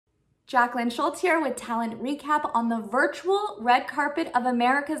Jackelyn Shultz here with Talent Recap on the virtual red carpet of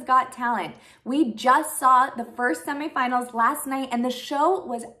America's Got Talent. We just saw the first semifinals last night and the show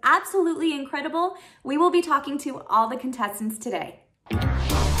was absolutely incredible. We will be talking to all the contestants today.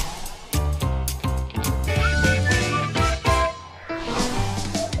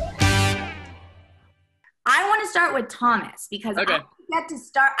 I want to start with Thomas because I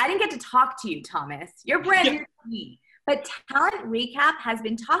didn't get to talk to you, Thomas. You're brand new to me. But Talent Recap has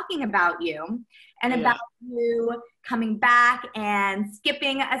been talking about you and about you coming back and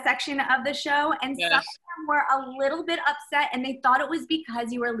skipping a section of the show. And some of them were a little bit upset and they thought it was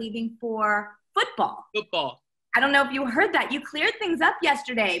because you were leaving for football. I don't know if you heard that. You cleared things up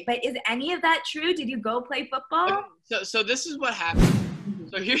yesterday, but is any of that true? Did you go play football? So this is what happened.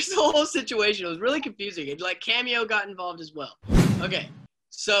 So here's the whole situation. It was really confusing. Cameo got involved as well. Okay.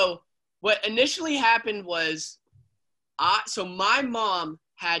 So what initially happened was so my mom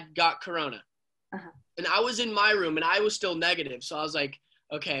had got corona and I was in my room and I was still negative. So I was like,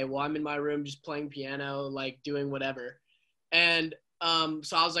 okay, well, I'm in my room just playing piano, like doing whatever. And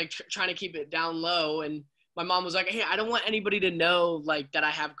so I was like trying to keep it down low. And my mom was like, hey, I don't want anybody to know like that I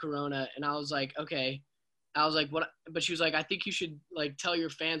have corona. And I was like, okay. I was like, what? But she was like, I think you should like tell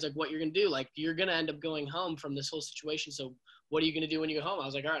your fans like what you're going to do. Like you're going to end up going home from this whole situation. So what are you going to do when you go home? I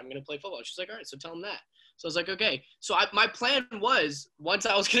was like, all right, I'm going to play football. She's like, all right, so tell them that. So I was like, okay. So my plan was once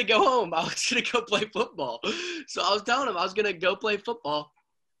I was going to go home, I was going to go play football. So I was telling him I was going to go play football.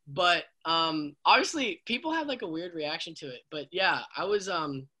 But obviously people had like a weird reaction to it. But yeah, I was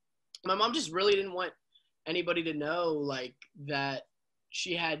my mom just really didn't want anybody to know like that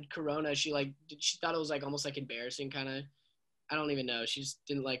she had corona. She thought it was like almost like embarrassing kind of. I don't even know. She just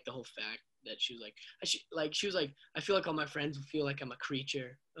didn't like the whole fact that she was like, I feel like all my friends will feel like I'm a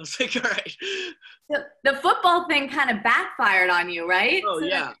creature. I was like, all right. The football thing kind of backfired on you, right? Oh,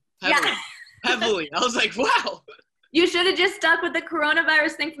 yeah. Heavily. I was like, wow. You should have just stuck with the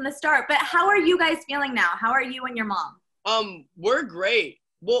coronavirus thing from the start. But how are you guys feeling now? How are you and your mom? We're great.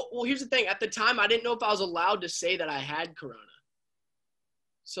 Well, here's the thing. At the time, I didn't know if I was allowed to say that I had corona.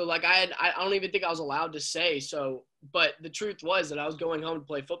 So, like, I don't even think I was allowed to say. So, but the truth was that I was going home to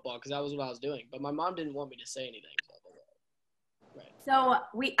play football because that was what I was doing. But my mom didn't want me to say anything. Right. So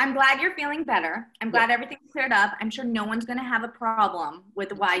I'm glad you're feeling better. I'm glad everything's cleared up. I'm sure no one's going to have a problem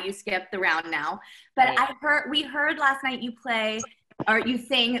with why you skipped the round now. But we heard last night you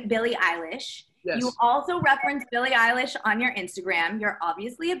sang Billie Eilish. Yes. You also referenced Billie Eilish on your Instagram. You're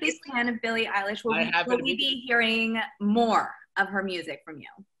obviously a big fan of Billie Eilish. Will we be hearing more of her music from you?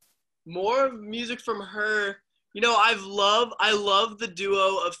 More music from her. You know, I love the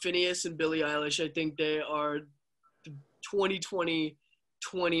duo of Phineas and Billie Eilish. I think they are the 2020,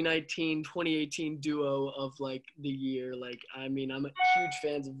 2019, 2018 duo of like the year. Like, I mean, I'm a huge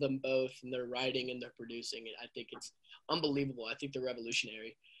fan of them both and their writing and their producing. I think it's unbelievable. I think they're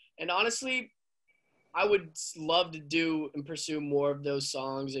revolutionary. And honestly, I would love to do and pursue more of those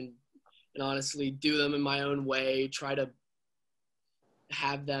songs and honestly do them in my own way, try to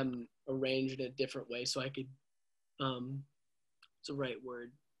have them arranged in a different way so I could, what's the right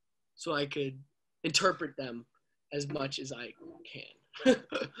word? So I could interpret them as much as I can.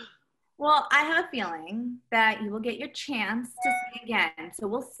 Well, I have a feeling that you will get your chance to sing again. So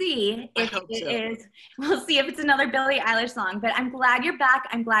we'll see if it's another Billie Eilish song. But I'm glad you're back.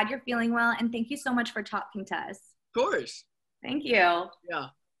 I'm glad you're feeling well. And thank you so much for talking to us. Of course. Thank you. Yeah.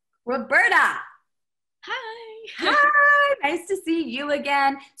 Roberta. Hi. Hi. Nice to see you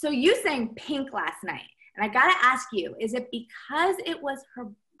again. So you sang Pink last night. And I got to ask you, is it because it was her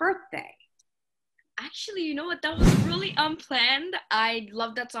birthday? Actually, you know what? That was really unplanned. I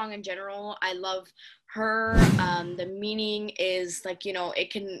love that song in general. I love her. The meaning is like, you know,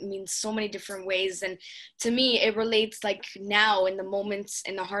 it can mean so many different ways. And to me, it relates like now in the moments,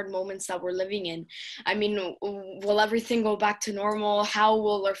 in the hard moments that we're living in. I mean, will everything go back to normal? How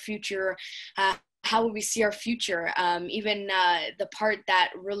will our future how will we see our future? Even the part that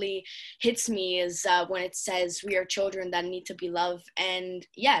really hits me is when it says we are children that need to be loved. And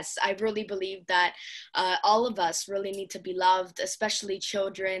yes, I really believe that all of us really need to be loved, especially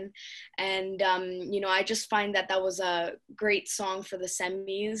children. And, you know, I just find that that was a great song for the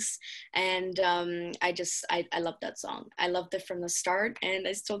semis. And I love that song. I loved it from the start and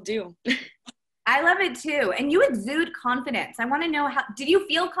I still do. I love it too. And you exude confidence. I want to know did you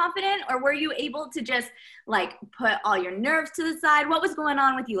feel confident or were you able to just like put all your nerves to the side? What was going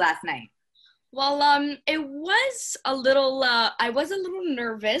on with you last night? Well, it was a little, I was a little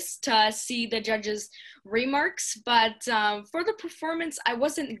nervous to see the judges' remarks, but for the performance, I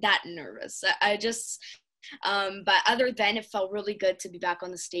wasn't that nervous. I just But other than, it felt really good to be back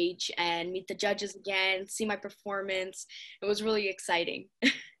on the stage and meet the judges again, see my performance. It was really exciting.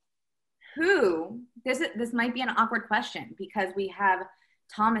 This might be an awkward question because we have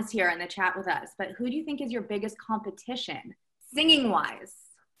Thomas here in the chat with us, but who do you think is your biggest competition, singing-wise?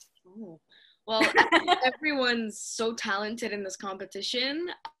 Oh. Well, everyone's so talented in this competition.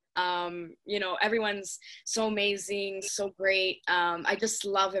 You know, everyone's so amazing, so great. I just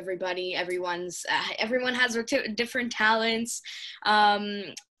love everybody. Everyone has their different talents.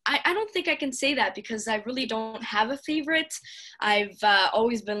 I don't think I can say that because I really don't have a favorite. I've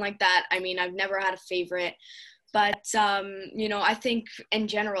always been like that. I mean, I've never had a favorite. But, you know, I think in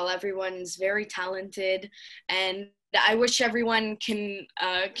general, everyone's very talented, and I wish everyone can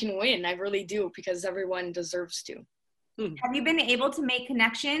win. I really do, because everyone deserves to. Have you been able to make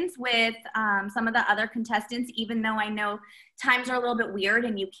connections with some of the other contestants, even though I know times are a little bit weird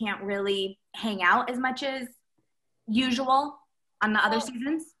and you can't really hang out as much as usual on the other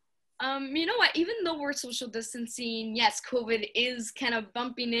seasons? You know what? Even though we're social distancing, yes, COVID is kind of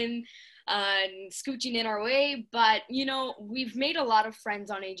bumping in and scooching in our way, but you know, we've made a lot of friends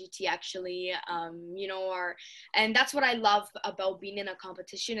on AGT actually. You know, and that's what I love about being in a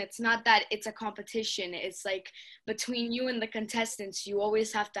competition. It's not that it's a competition, it's like between you and the contestants, you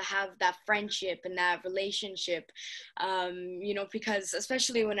always have to have that friendship and that relationship. You know, because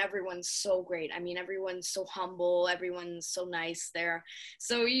especially when everyone's so great, I mean, everyone's so humble, everyone's so nice there,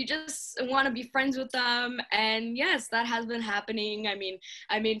 so you just want to be friends with them. And yes, that has been happening. I mean,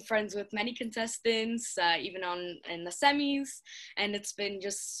 I made friends with many contestants, even in the semis, and it's been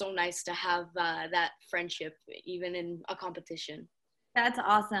just so nice to have that friendship even in a competition. That's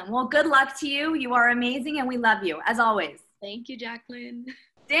awesome. Well, good luck to you. You are amazing, and we love you as always. Thank you, Jackelyn.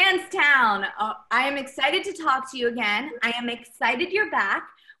 Dance Town. I am excited to talk to you again. I am excited you're back.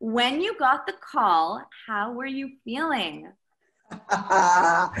 When you got the call, how were you feeling?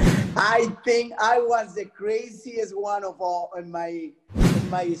 I think I was the craziest one of all in my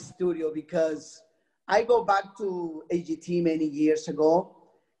studio, because I go back to AGT many years ago,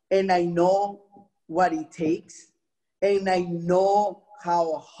 and I know what it takes, and I know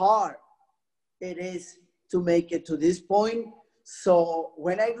how hard it is to make it to this point. So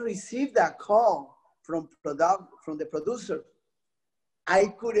when I received that call from the producer, I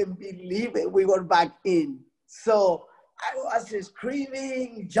couldn't believe it. We were back in. So I was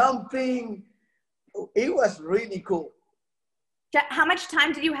screaming, jumping. It was really cool. How much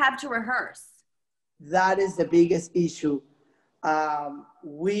time did you have to rehearse? That is the biggest issue.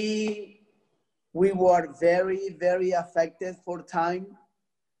 We were very, very affected for time.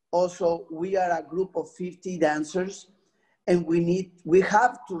 Also, we are a group of 50 dancers, and we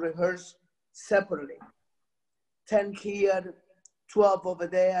have to rehearse separately. 10 here, 12 over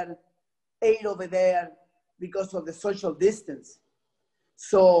there, 8 over there, because of the social distance.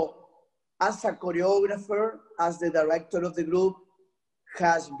 So as a choreographer, as the director of the group,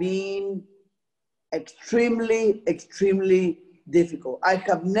 has been extremely, extremely difficult. I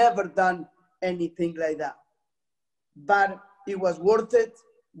have never done anything like that, but it was worth it.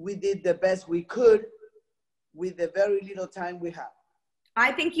 We did the best we could with the very little time we had.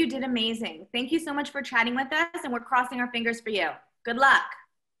 I think you did amazing. Thank you so much for chatting with us, and we're crossing our fingers for you. Good luck.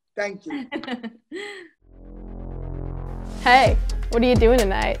 Thank you. Hey, what are you doing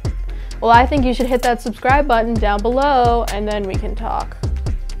tonight? Well, I think you should hit that subscribe button down below, and then we can talk.